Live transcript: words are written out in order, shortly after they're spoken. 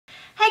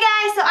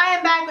so I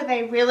am back with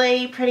a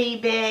really pretty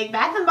big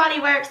Bath &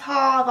 Body Works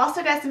haul. I've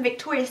also got some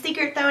Victoria's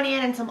Secret thrown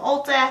in and some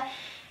Ulta.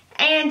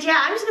 And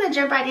yeah, I'm just going to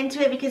jump right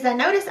into it because I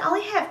noticed I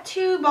only have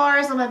 2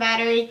 bars on my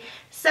battery,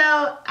 so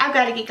I've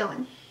got to get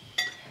going.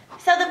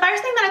 So the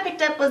first thing that I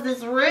picked up was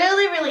this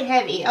really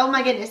heavy, oh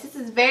my goodness, this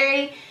is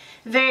very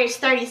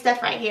sturdy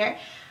stuff right here.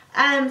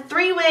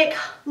 3-wick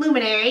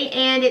luminary,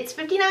 and it's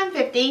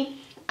 $59.50.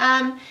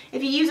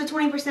 If you use a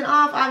 20%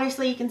 off,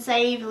 obviously you can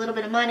save a little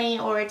bit of money,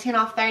 or a 10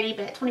 off 30,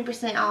 but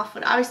 20% off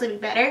would obviously be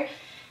better.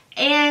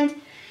 And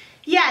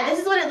yeah, this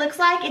is what it looks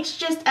like. It's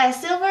just a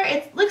silver.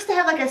 It looks to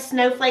have like a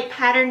snowflake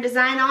pattern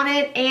design on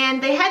it,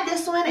 and they had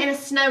this one in a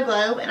snow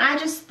globe, and I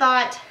just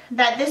thought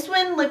that this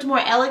one looked more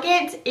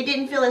elegant. It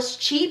didn't feel as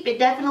cheap. It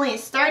definitely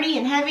is sturdy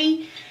and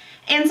heavy,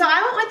 and so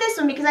I went with this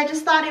one because I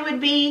just thought it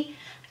would be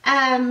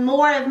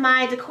more of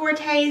my decor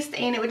taste,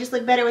 and it would just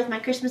look better with my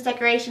Christmas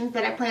decorations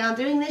that I plan on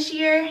doing this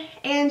year.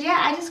 And yeah,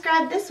 I just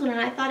grabbed this one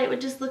and I thought it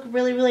would just look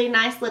really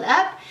nice lit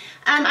up.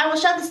 I will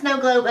show the snow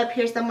globe up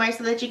here somewhere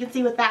so that you can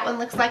see what that one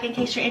looks like in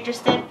case you're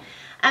interested.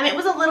 It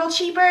was a little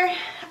cheaper.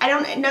 I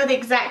don't know the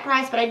exact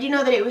price, but I do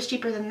know that it was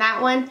cheaper than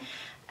that one.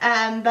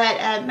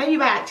 Maybe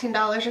by like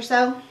 $10 or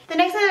so. The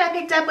next thing that I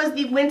picked up was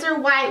the Winter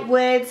White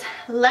Woods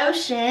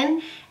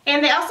lotion.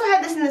 And they also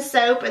have this in the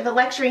soap, the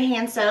luxury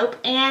hand soap,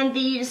 and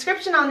the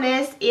description on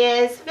this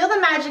is, feel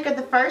the magic of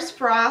the first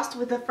frost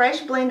with a fresh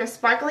blend of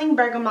sparkling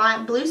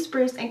bergamot, blue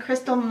spruce, and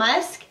crystal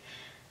musk.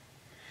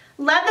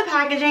 Love the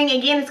packaging.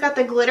 Again, it's got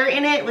the glitter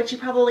in it, which you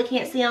probably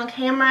can't see on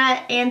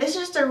camera, and this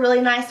is just a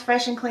really nice,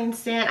 fresh, and clean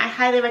scent. I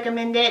highly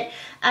recommend it.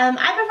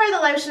 I prefer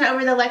the lotion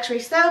over the luxury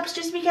soaps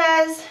just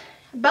because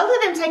both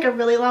of them take a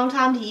really long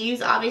time to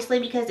use, obviously,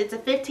 because it's a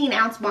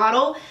 15-ounce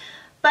bottle,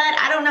 but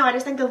I don't know, I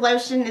just think the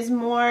lotion is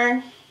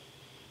more...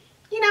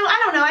 You know,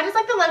 I don't know. I just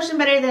like the lotion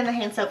better than the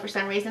hand soap for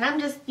some reason. I'm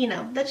just, you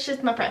know, that's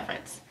just my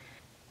preference.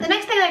 The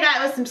next thing I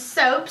got was some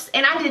soaps,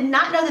 and I did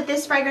not know that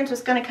this fragrance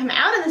was going to come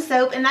out of the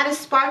soap, and that is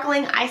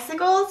Sparkling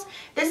Icicles.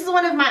 This is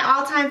one of my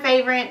all-time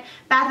favorite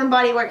Bath &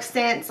 Body Works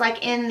scents,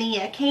 like in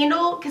the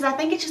candle, because I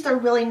think it's just a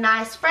really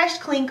nice, fresh,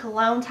 clean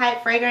cologne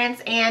type fragrance.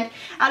 And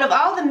out of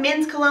all the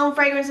men's cologne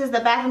fragrances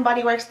that Bath &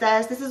 Body Works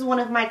does, this is one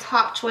of my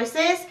top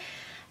choices.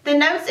 The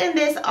notes in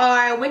this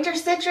are winter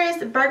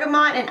citrus,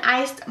 bergamot, and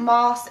iced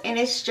moss, and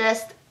it's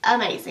just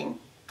amazing.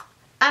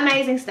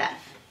 Amazing stuff.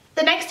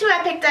 The next 2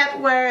 I picked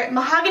up were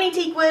Mahogany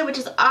Teakwood, which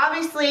is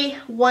obviously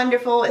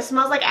wonderful. It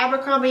smells like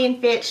Abercrombie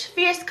 & Fitch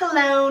Fierce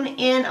Cologne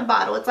in a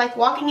bottle. It's like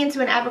walking into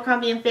an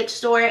Abercrombie & Fitch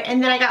store.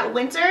 And then I got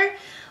Winter,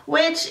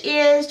 which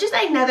is just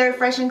another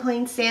fresh and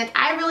clean scent.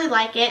 I really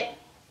like it.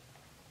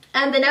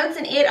 The notes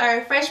in it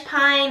are fresh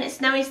pine,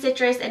 snowy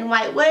citrus, and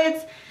white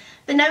woods.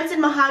 The notes in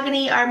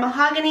mahogany are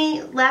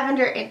mahogany,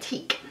 lavender, and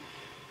teak.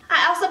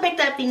 I also picked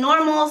up the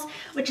Normals,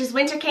 which is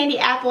winter candy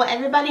apple.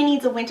 Everybody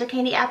needs a winter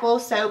candy apple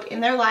soap in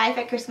their life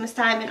at Christmas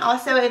time, and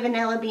also a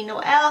vanilla bean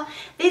Noel.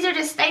 These are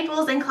just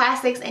staples and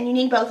classics, and you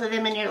need both of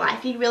them in your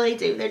life. You really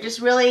do. They're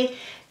just really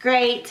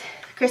great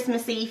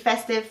Christmassy,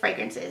 festive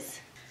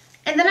fragrances.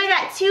 And then I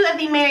got 2 of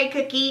the Merry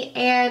Cookie,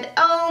 and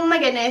oh my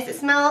goodness, it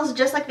smells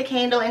just like the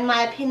candle in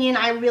my opinion.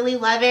 I really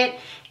love it.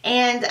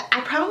 And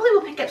I probably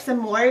will pick up some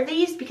more of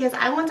these because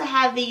I want to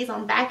have these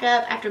on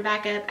backup after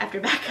backup after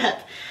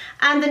backup.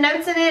 The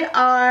notes in it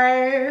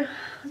are,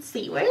 let's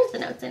see, where's the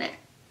notes in it?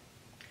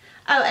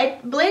 Oh, a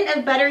blend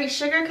of buttery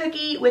sugar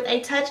cookie with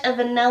a touch of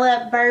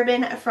vanilla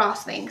bourbon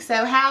frosting.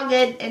 So how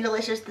good and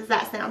delicious does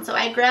that sound? So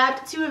I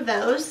grabbed 2 of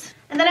those.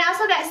 And then I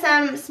also got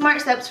some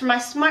Smart Soaps for my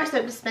Smart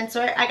Soap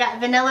dispenser. I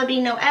got Vanilla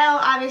Bean Noel,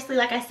 obviously,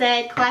 like I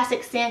said,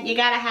 classic scent, you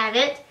gotta have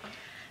it.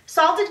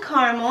 Salted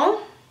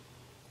Caramel.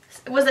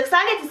 Was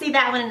excited to see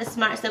that one in the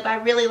Smart Soap. I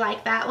really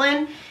like that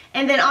one.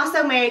 And then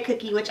also Merry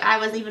Cookie, which I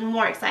was even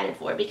more excited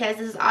for because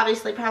this is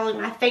obviously probably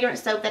my favorite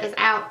soap that is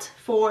out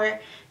for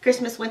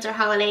Christmas, winter,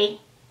 holiday.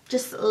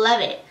 Just love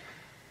it.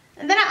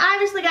 And then I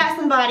obviously got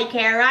some body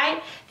care,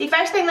 right? The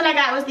first thing that I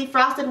got was the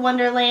Frosted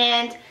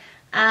Wonderland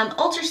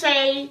Ultra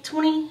Shea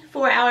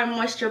 24-Hour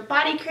Moisture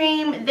Body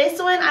Cream. This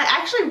one, I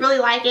actually really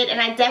like it, and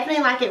I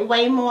definitely like it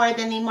way more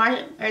than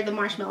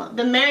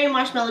the Merry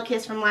Marshmallow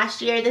Kiss from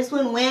last year. This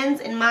one wins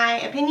in my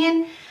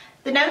opinion.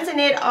 The notes in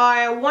it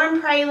are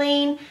warm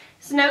praline,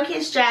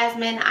 snow-kissed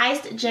jasmine,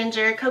 iced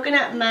ginger,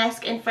 coconut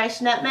musk, and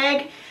fresh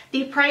nutmeg.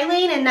 The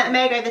praline and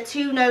nutmeg are the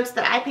 2 notes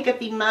that I pick up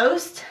the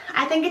most.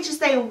 I think it's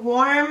just a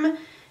warm,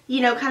 you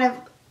know, kind of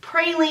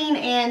praline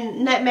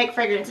and nutmeg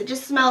fragrance. It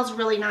just smells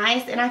really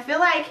nice, and I feel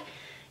like,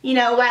 you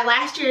know, while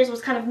last year's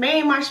was kind of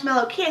Merry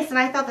Marshmallow Kiss, and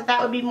I thought that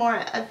that would be more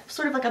of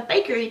sort of like a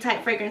bakery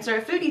type fragrance or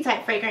a foodie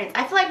type fragrance.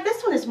 I feel like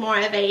this one is more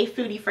of a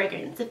foodie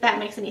fragrance, if that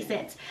makes any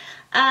sense.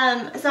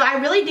 So I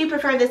really do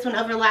prefer this one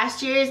over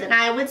last year's, and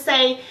I would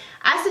say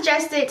I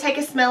suggest it. Take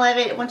a smell of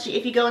it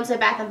if you go into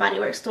Bath & Body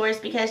Works stores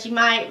because you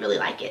might really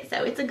like it.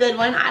 So it's a good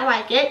one. I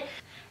like it.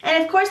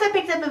 And of course I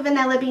picked up a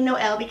Vanilla Bean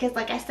Noel because,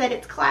 like I said,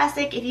 it's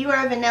classic. If you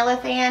are a vanilla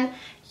fan,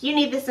 you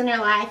need this in your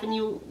life, and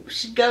you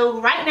should go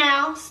right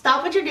now,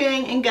 stop what you're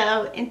doing, and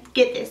go and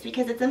get this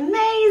because it's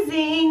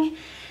amazing.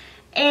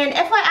 And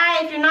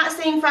FYI, if you're not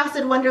seeing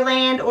Frosted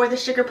Wonderland or the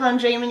Sugar Plum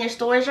Dream in your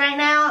stores right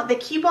now, the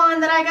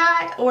coupon that I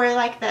got, or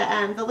like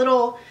the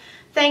little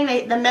thing,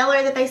 the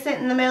mailer that they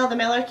sent in the mail, the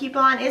mailer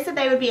coupon, is that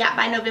they would be out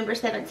by November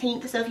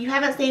 17th. So if you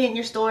haven't seen it in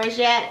your stores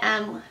yet,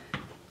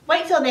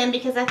 wait till then,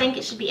 because I think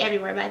it should be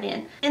everywhere by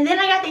then. And then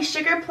I got the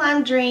Sugar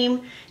Plum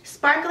Dream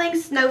Sparkling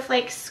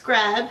Snowflake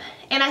Scrub,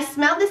 and I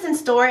smelled this in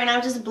store and I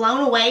was just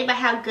blown away by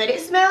how good it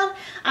smelled.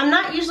 I'm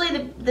not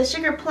usually the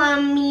sugar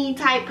plum-y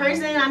type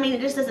person. I mean, it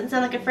just doesn't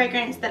sound like a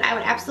fragrance that I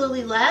would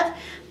absolutely love.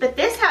 But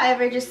this,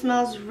 however, just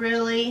smells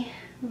really,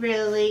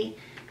 really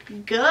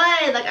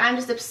good. Like, I'm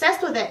just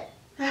obsessed with it.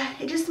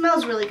 It just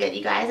smells really good,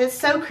 you guys. It's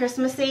so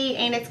Christmassy,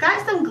 and it's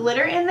got some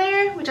glitter in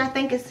there, which I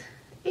think is,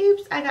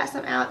 oops, I got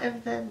some out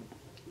of the,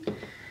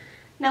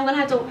 now I'm gonna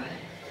have to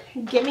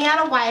get me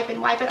out a wipe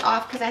and wipe it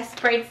off because I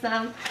sprayed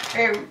some,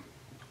 or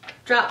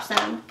dropped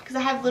some, because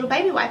I have little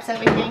baby wipes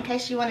over here in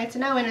case you wanted to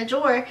know, in a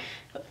drawer,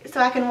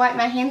 so I can wipe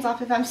my hands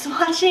off if I'm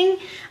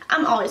swatching.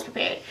 I'm always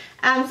prepared.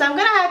 So I'm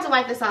gonna have to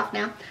wipe this off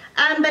now.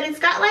 But it's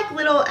got like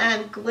little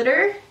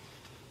glitter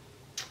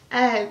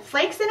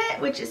flakes in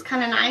it, which is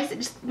kind of nice. It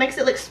just makes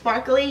it look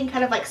sparkly and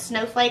kind of like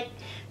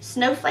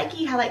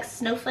snowflakey, how like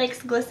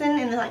snowflakes glisten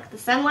in the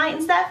sunlight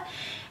and stuff.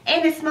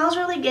 And it smells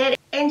really good.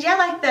 And yeah,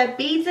 like the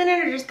beads in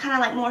it are just kind of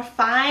like more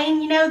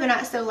fine, you know. They're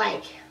not so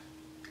like,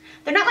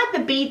 they're not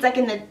like the beads like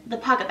in the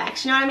pocket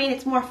backs, you know what I mean?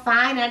 It's more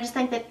fine, and I just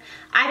think that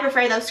I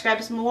prefer those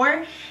scrubs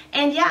more.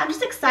 And yeah, I'm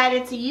just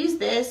excited to use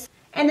this.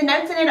 And the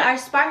notes in it are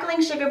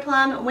Sparkling Sugar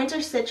Plum,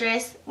 Winter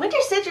Citrus. Winter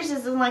Citrus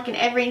is like in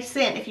every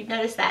scent, if you've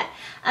noticed that.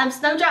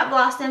 Snowdrop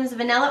Blossoms,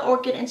 Vanilla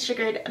Orchid, and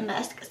Sugared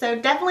Musk. So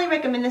definitely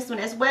recommend this one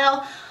as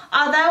well.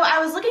 Although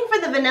I was looking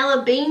for the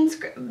Vanilla Bean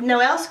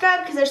Noel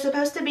Scrub, because there's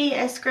supposed to be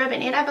a scrub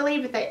in it, I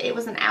believe, but it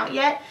wasn't out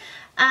yet.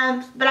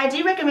 But I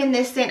do recommend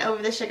this scent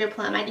over the Sugar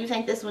Plum. I do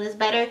think this one is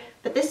better,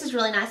 but this is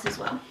really nice as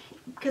well,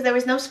 because there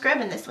was no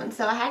scrub in this one,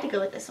 so I had to go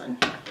with this one.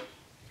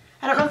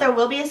 I don't know if there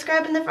will be a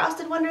scrub in the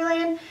Frosted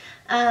Wonderland.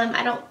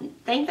 I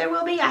don't think there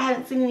will be. I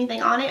haven't seen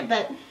anything on it,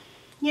 but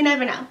you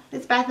never know.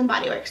 It's Bath &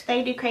 Body Works.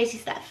 They do crazy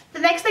stuff. The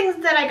next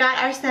things that I got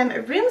are some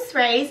room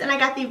sprays, and I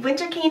got the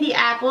Winter Candy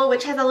Apple,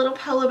 which has a little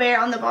polar bear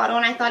on the bottle,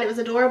 and I thought it was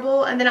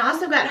adorable. And then I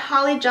also got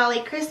Holly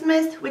Jolly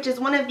Christmas, which is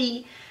one of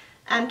the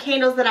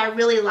candles that I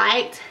really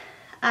liked.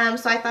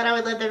 So I thought I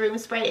would love the room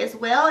spray as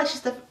well. It's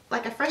just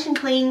like a fresh and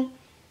clean.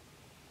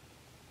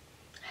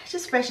 It's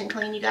just fresh and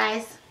clean, you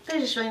guys.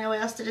 There's just really no way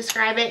else to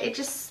describe it. It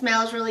just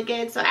smells really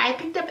good. So I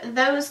picked up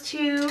those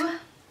two.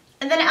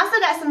 And then I also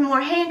got some more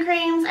hand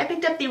creams. I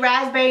picked up the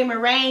Raspberry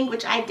Meringue,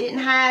 which I didn't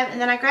have. And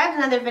then I grabbed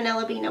another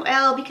Vanilla Bean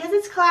Noel because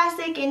it's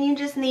classic and you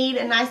just need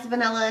a nice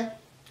vanilla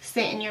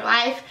scent in your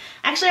life.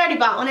 Actually, I already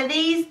bought one of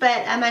these,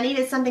 but I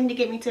needed something to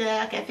get me to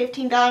like a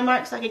 $15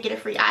 mark so I could get a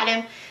free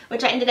item,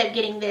 which I ended up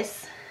getting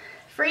this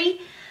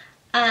free.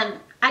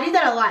 I do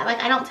that a lot.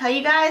 Like, I don't tell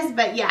you guys,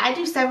 but yeah, I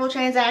do several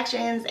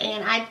transactions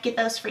and I get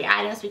those free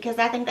items because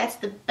I think that's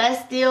the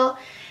best deal.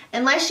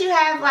 Unless you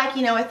have like,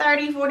 you know, a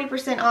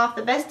 30-40% off,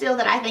 the best deal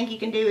that I think you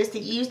can do is to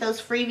use those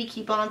freebie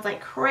coupons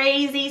like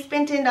crazy.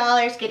 Spend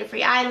 $10, get a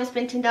free item,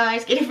 spend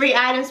 $10, get a free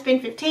item,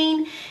 spend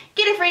 $15,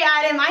 get a free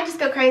item. I just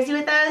go crazy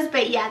with those.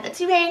 But yeah, the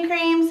two hand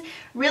creams,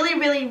 really,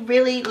 really,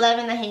 really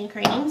loving the hand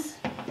creams.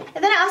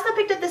 And then I also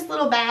picked up this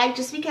little bag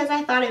just because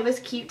I thought it was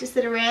cute to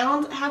sit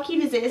around. How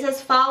cute is it? It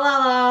says, fa la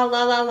la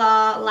la la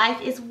la,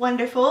 life is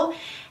wonderful.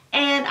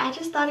 And I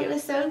just thought it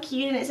was so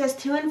cute, and it says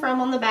to and from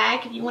on the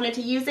back if you wanted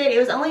to use it. It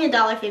was only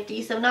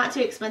 $1.50, so not too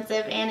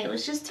expensive, and it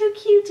was just too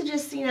cute to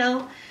just, you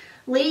know,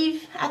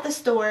 leave at the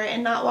store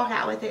and not walk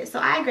out with it. So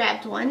I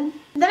grabbed one.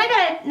 Then I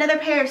got another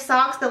pair of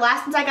socks. The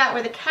last ones I got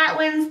were the cat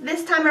ones.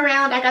 This time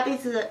around I got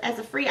these as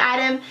a free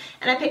item,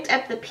 and I picked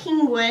up the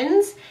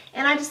penguins,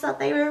 and I just thought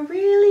they were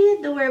really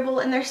adorable,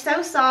 and they're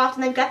so soft,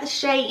 and they've got the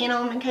shea in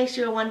them in case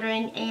you were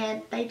wondering,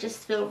 and they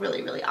just feel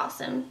really, really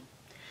awesome.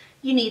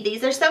 You need these.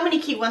 There's so many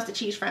cute ones to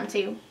choose from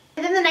too.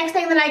 And then the next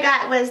thing that I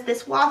got was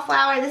this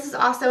wallflower. This is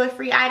also a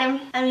free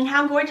item. I mean,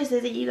 how gorgeous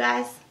is it, you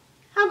guys?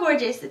 How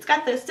gorgeous. It's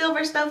got the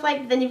silver snowflake,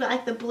 but then you've got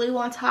like the blue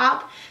on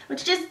top,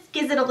 which just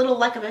gives it a little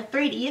like of a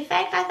 3D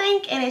effect, I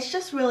think, and it's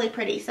just really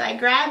pretty. So I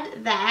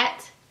grabbed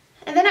that.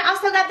 And then I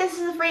also got this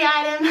as a free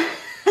item.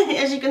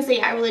 As you can see,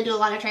 I really do a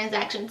lot of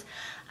transactions.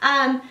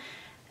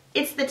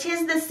 It's the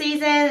 'Tis the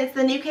Season. It's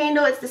the new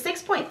candle. It's the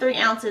 6.3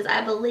 ounces,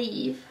 I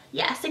believe.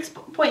 Yeah,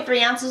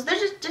 6.3 ounces. They're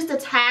just a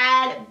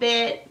tad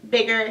bit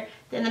bigger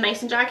than the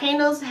mason jar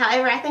candles.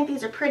 However, I think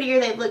these are prettier.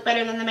 They look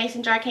better than the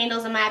mason jar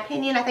candles in my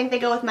opinion. I think they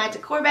go with my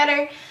decor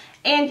better.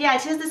 And yeah,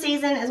 'Tis the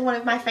Season is one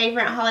of my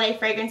favorite holiday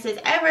fragrances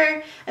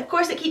ever. Of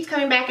course, it keeps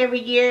coming back every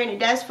year, and it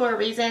does for a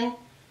reason.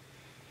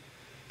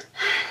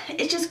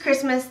 It's just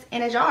Christmas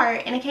in a jar,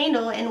 in a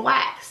candle, in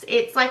wax.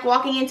 It's like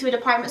walking into a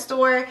department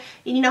store, and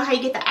you know how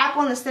you get the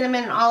apple and the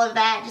cinnamon and all of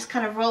that, just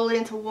kind of roll it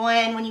into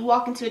one when you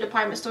walk into a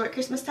department store at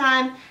Christmas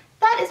time.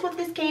 That is what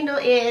this candle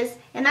is,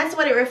 and that's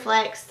what it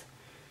reflects.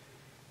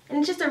 And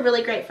it's just a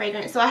really great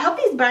fragrance. So I hope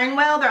these burn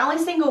well. They're only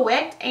single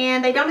wick,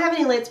 and they don't have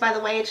any lids, by the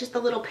way. It's just a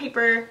little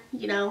paper,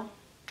 yeah.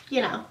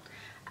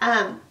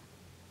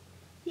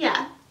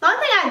 The only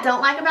thing I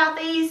don't like about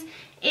these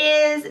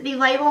is the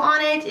label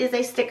on it is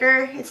a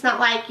sticker. It's not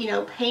like, you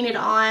know, painted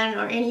on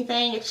or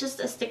anything. It's just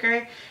a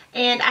sticker.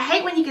 And I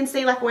hate when you can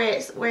see like where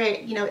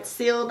you know, it's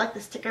sealed, like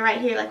the sticker right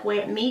here, like where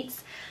it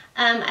meets.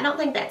 I don't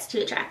think that's too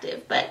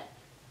attractive, but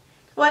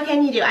what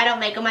can you do? I don't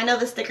make them. I know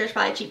the sticker's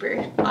probably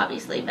cheaper,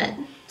 obviously, but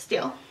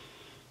still.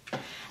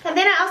 And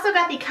then I also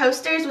got the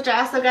coasters, which I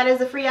also got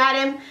as a free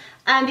item.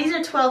 These are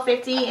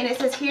 $12.50, and it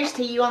says "Here's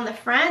to you" on the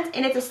front,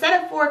 and it's a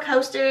set of 4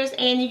 coasters,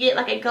 and you get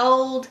like a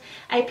gold,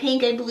 a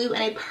pink, a blue,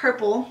 and a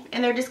purple,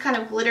 and they're just kind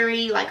of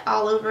glittery, like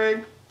all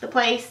over the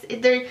place.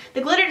 The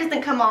glitter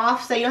doesn't come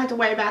off, so you don't have to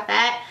worry about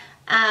that.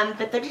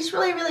 But they're just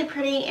really, really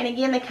pretty, and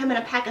again, they come in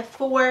a pack of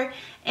 4,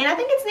 and I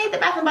think it's neat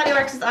that Bath & Body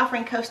Works is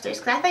offering coasters,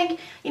 because I think,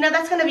 you know,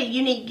 that's going to be a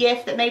unique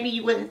gift that maybe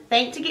you wouldn't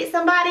think to get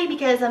somebody,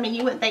 because, I mean,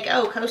 you wouldn't think,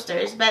 oh,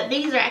 coasters, but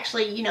these are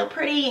actually, you know,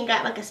 pretty and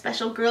got like a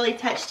special girly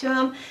touch to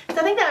them, so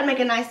I think that would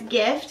make a nice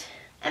gift.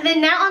 And then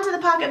now onto the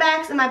pocket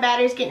bags, and my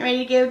battery's getting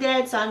ready to go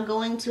dead, so I'm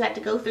going to have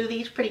to go through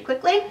these pretty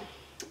quickly.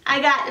 I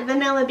got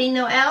Vanilla Bean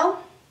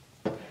Noel,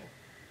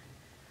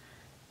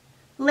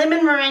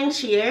 Lemon Meringue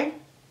Cheater.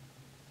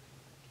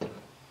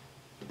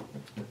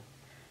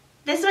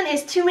 This one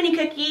is Too Many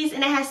Cookies,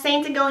 and it has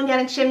Santa going down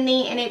a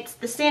chimney, and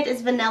the scent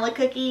is vanilla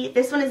cookie.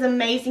 This one is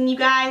amazing, you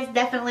guys.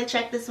 Definitely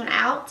check this one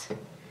out.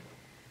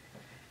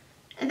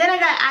 And then I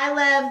got I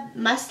Love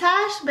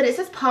Mustache, but it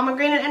says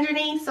pomegranate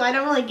underneath, so I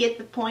don't really get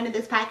the point of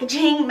this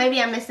packaging.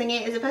 Maybe I'm missing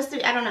it. Is it supposed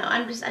to? I don't know.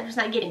 I'm just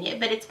not getting it.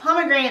 But it's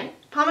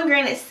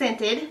pomegranate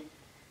scented.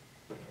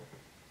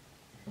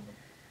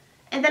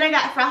 And then I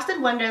got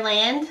Frosted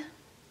Wonderland,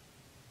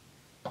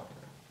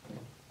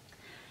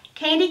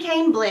 Candy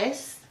Cane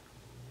Bliss,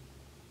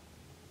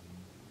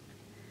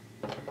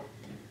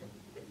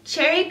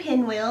 Cherry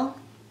Pinwheel,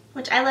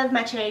 which I love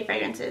my cherry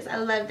fragrances. I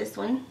love this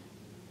one.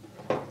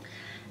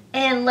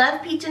 And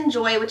Love Peach and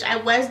Joy, which I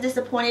was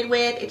disappointed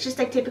with. It's just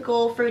a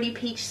typical fruity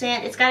peach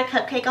scent. It's got a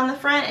cupcake on the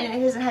front, and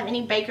it doesn't have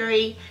any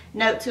bakery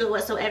note to it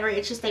whatsoever.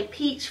 It's just a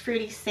peach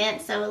fruity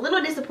scent, so a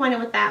little disappointed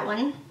with that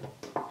one.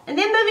 And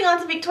then moving on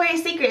to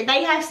Victoria's Secret,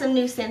 they have some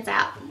new scents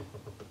out,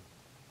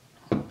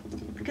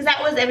 because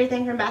that was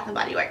everything from Bath &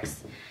 Body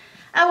Works.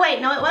 Oh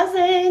wait, no it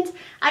wasn't.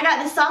 I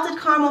got the Salted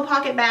Caramel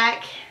Pocket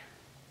Back,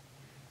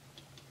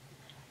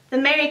 the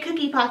Merry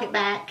Cookie Pocket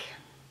Back,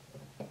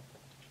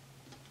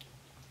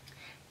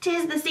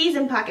 'Tis the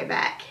Season Pocket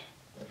Back,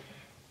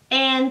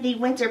 and the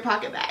Winter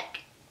Pocket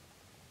Back.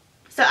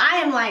 So I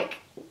am like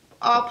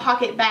all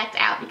pocket backed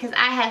out because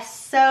I have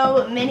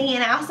so many,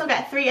 and I also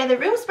got 3 other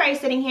room sprays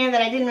sitting here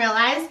that I didn't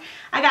realize.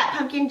 I got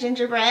Pumpkin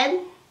Gingerbread,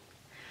 and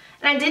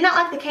I did not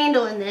like the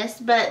candle in this,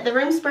 but the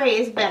room spray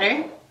is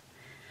better.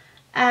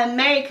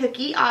 Merry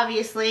Cookie,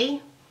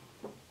 obviously,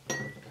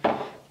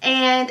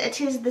 and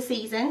 'Tis the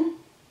Season.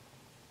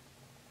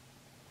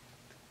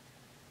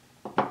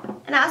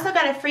 And I also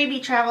got a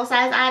freebie travel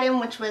size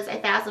item, which was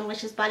 1,000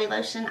 Wishes body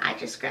lotion. I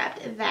just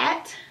grabbed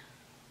that.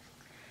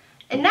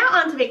 And now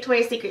on to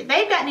Victoria's Secret.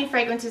 They've got new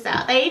fragrances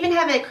out. They even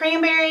have a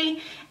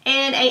cranberry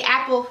and a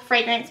apple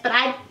fragrance, but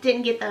I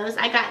didn't get those.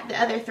 I got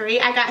the other 3.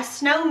 I got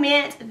Snow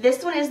Mint.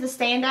 This one is the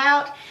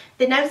standout.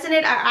 The notes in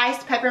it are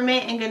iced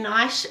peppermint and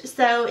ganache,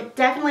 so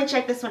definitely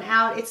check this one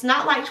out. It's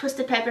not like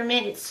Twisted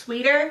Peppermint. It's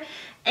sweeter,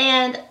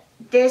 and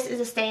this is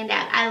a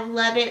standout. I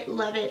love it,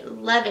 love it,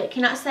 love it.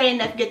 Cannot say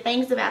enough good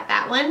things about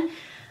that one.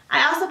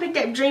 I also picked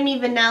up Dreamy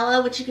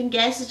Vanilla, which you can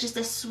guess is just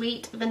a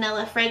sweet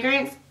vanilla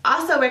fragrance.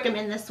 Also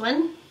recommend this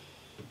one.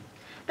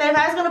 But if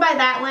I was going to buy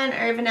that one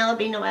or Vanilla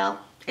Bean Noel,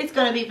 it's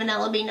going to be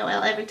Vanilla Bean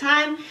Noel every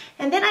time.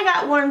 And then I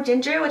got Warm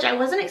Ginger, which I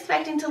wasn't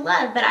expecting to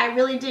love, but I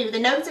really do. The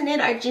notes in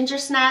it are ginger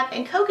snap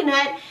and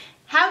coconut.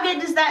 How good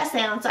does that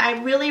sound? So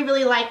I really,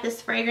 really like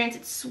this fragrance.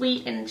 It's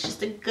sweet and it's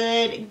just a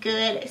good,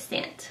 good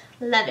scent.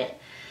 Love it.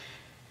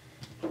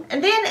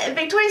 And then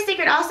Victoria's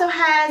Secret also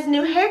has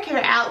new hair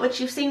care out, which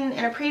you've seen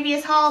in a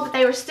previous haul, but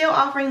they were still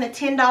offering the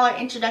 $10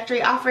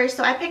 introductory offer.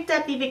 So I picked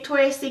up the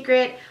Victoria's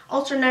Secret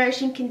Ultra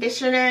Nourishing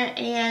Conditioner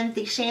and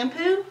the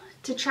shampoo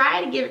to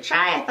give it a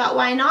try. I thought,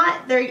 why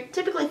not? They're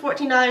typically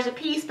 $14 a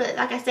piece, but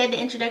like I said, the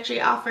introductory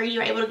offer, you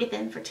were able to get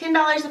them for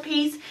 $10 a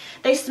piece.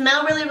 They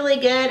smell really, really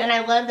good, and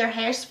I love their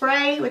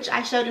hairspray, which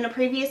I showed in a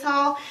previous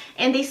haul,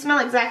 and these smell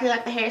exactly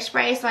like the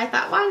hairspray, so I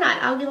thought, why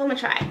not? I'll give them a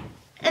try.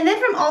 And then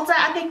from Ulta,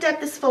 I picked up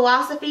this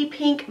Philosophy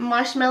Pink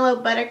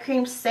Marshmallow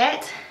Buttercream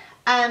set.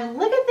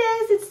 Look at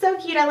this. It's so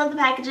cute. I love the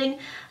packaging.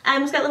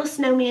 It's got little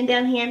snowman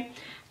down here.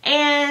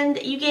 And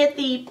you get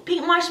the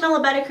Pink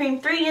Marshmallow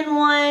Buttercream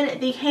 3-in-1,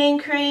 the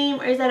hand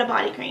cream, or is that a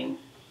body cream?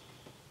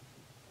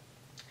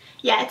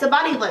 Yeah, it's a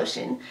body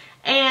lotion.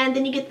 And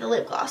then you get the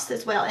lip gloss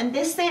as well. And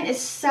this scent is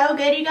so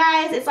good, you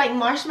guys. It's like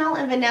marshmallow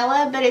and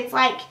vanilla, but it's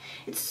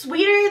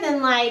sweeter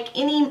than like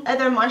any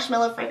other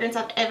marshmallow fragrance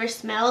I've ever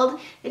smelled.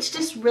 It's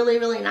just really,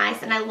 really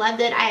nice, and I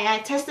loved it. I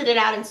tested it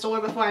out in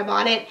store before I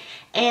bought it,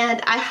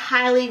 and I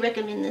highly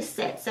recommend this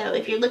set. So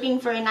if you're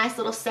looking for a nice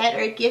little set or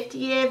a gift to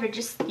give, or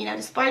just, you know,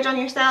 to splurge on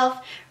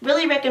yourself,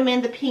 really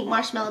recommend the Pink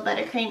Marshmallow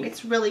Buttercream.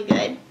 It's really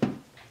good.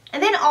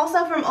 And then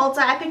also from Ulta,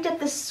 I picked up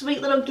this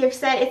sweet little gift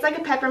set. It's like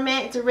a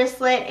peppermint. It's a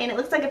wristlet, and it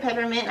looks like a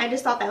peppermint. I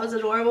just thought that was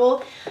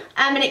adorable.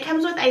 And it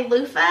comes with a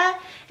loofah,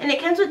 and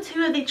it comes with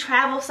 2 of the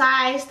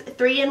travel-sized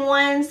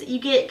 3-in-1s. You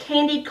get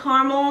candied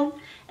caramel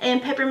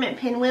and peppermint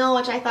pinwheel,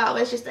 which I thought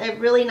was just a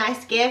really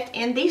nice gift.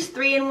 And these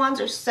 3-in-1s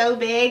are so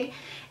big,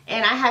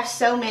 and I have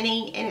so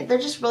many, and they're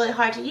just really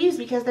hard to use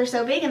because they're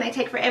so big and they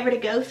take forever to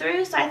go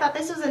through. So I thought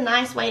this was a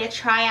nice way to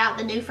try out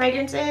the new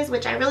fragrances,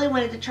 which I really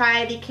wanted to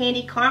try the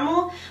candied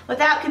caramel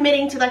without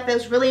committing to like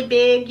those really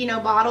big, you know,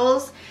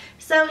 bottles.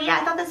 So yeah,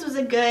 I thought this was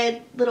a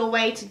good little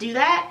way to do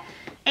that.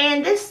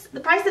 And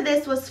the price of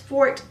this was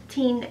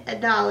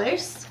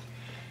 $14.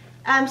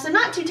 So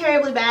not too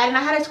terribly bad, and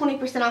I had a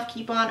 20% off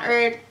coupon,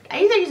 or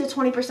I either used a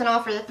 20%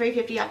 off or the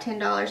 $3.50 off $10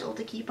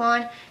 Ulta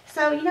coupon.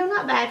 So, you know,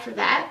 not bad for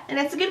that. And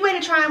it's a good way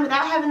to try them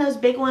without having those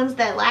big ones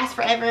that last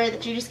forever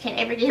that you just can't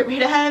ever get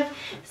rid of.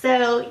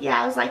 So,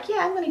 yeah, I was like, yeah,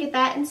 I'm going to get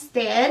that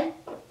instead.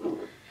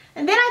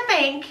 And then I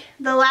think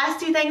the last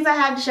 2 things I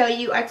have to show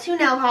you are 2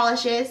 nail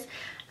polishes.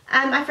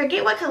 I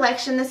forget what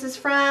collection this is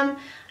from,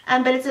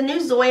 but it's a new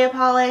Zoya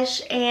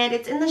polish, and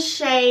it's in the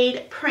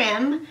shade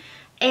Prim.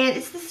 And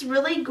it's this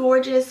really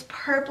gorgeous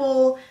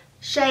purple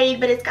shade,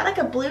 but it's got like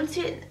a blue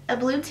tint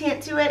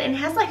to it, and it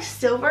has like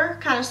silver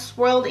kind of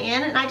swirled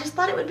in. And I just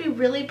thought it would be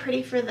really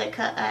pretty for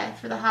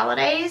the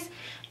holidays.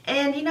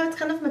 And you know, it's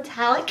kind of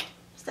metallic,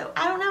 so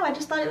I don't know. I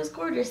just thought it was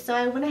gorgeous, so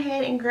I went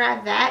ahead and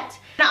grabbed that.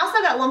 And I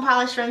also got 1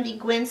 polish from the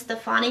Gwen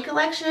Stefani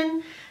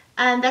collection.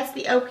 That's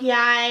the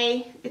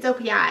OPI. It's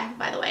OPI,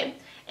 by the way.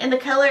 And the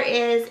color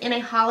is In a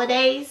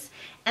Holidays.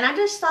 And I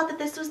just thought that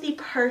this was the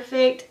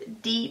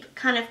perfect deep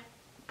kind of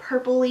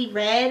purpley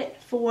red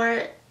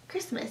for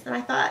Christmas. And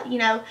I thought, you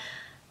know,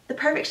 the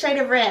perfect shade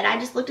of red. I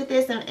just looked at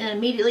this and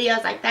immediately I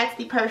was like, that's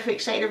the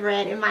perfect shade of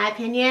red in my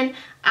opinion.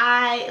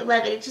 I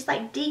love it. It's just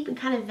like deep and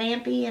kind of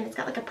vampy, and it's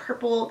got like a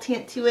purple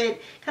tint to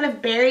it, kind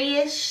of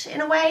berry-ish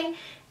in a way.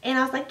 And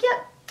I was like,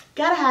 yep,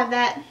 gotta have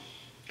that.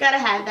 Gotta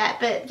have that.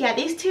 But yeah,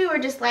 these 2 are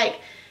just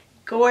like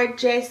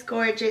gorgeous,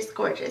 gorgeous,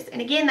 gorgeous.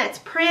 And again, that's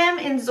Prim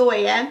and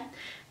Zoya,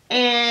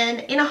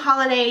 and In a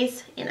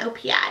Holidays in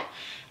OPI.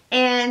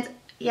 And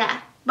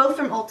yeah, both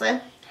from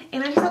Ulta,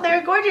 and I just thought they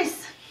were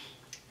gorgeous.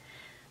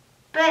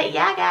 But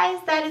yeah, guys,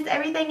 that is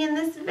everything in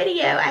this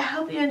video. I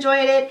hope you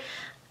enjoyed it.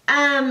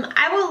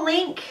 I will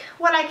link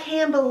what I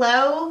can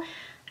below.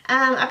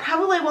 I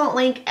probably won't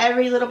link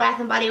every little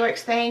Bath & Body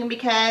Works thing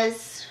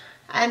because,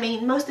 I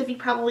mean, most of you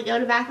probably go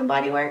to Bath &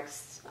 Body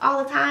Works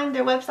all the time,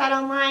 their website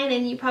online,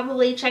 and you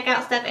probably check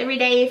out stuff every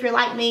day. If you're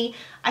like me,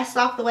 I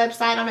stalk the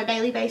website on a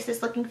daily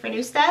basis looking for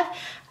new stuff.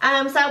 So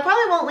I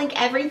probably won't link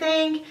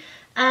everything.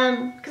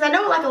 Because I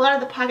know like a lot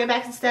of the pocket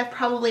bags and stuff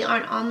probably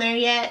aren't on there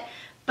yet,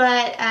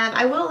 but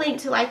I will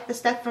link to like the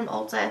stuff from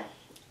Ulta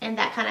and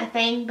that kind of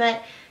thing.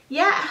 But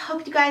yeah, I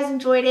hope you guys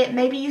enjoyed it.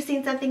 Maybe you've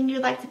seen something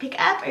you'd like to pick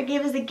up or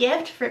give as a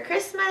gift for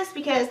Christmas,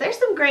 because there's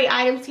some great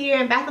items here,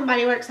 and Bath &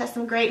 Body Works has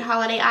some great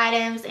holiday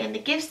items, and the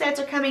gift sets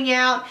are coming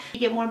out. You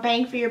get more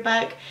bang for your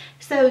buck.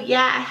 So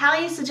yeah, I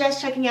highly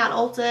suggest checking out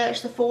Ulta or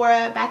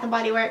Sephora, Bath &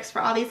 Body Works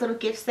for all these little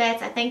gift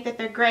sets. I think that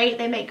they're great.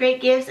 They make great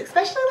gifts,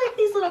 especially like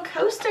these little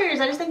coasters.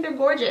 I just think they're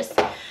gorgeous.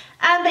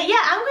 But yeah,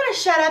 I'm going to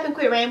shut up and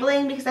quit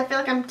rambling because I feel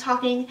like I'm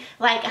talking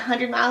like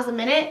 100 miles a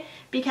minute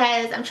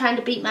because I'm trying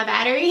to beat my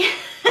battery.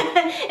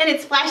 And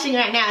it's flashing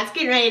right now. It's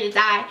getting ready to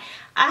die.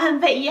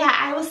 But yeah,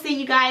 I will see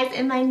you guys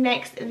in my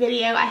next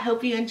video. I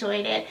hope you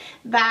enjoyed it.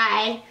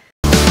 Bye.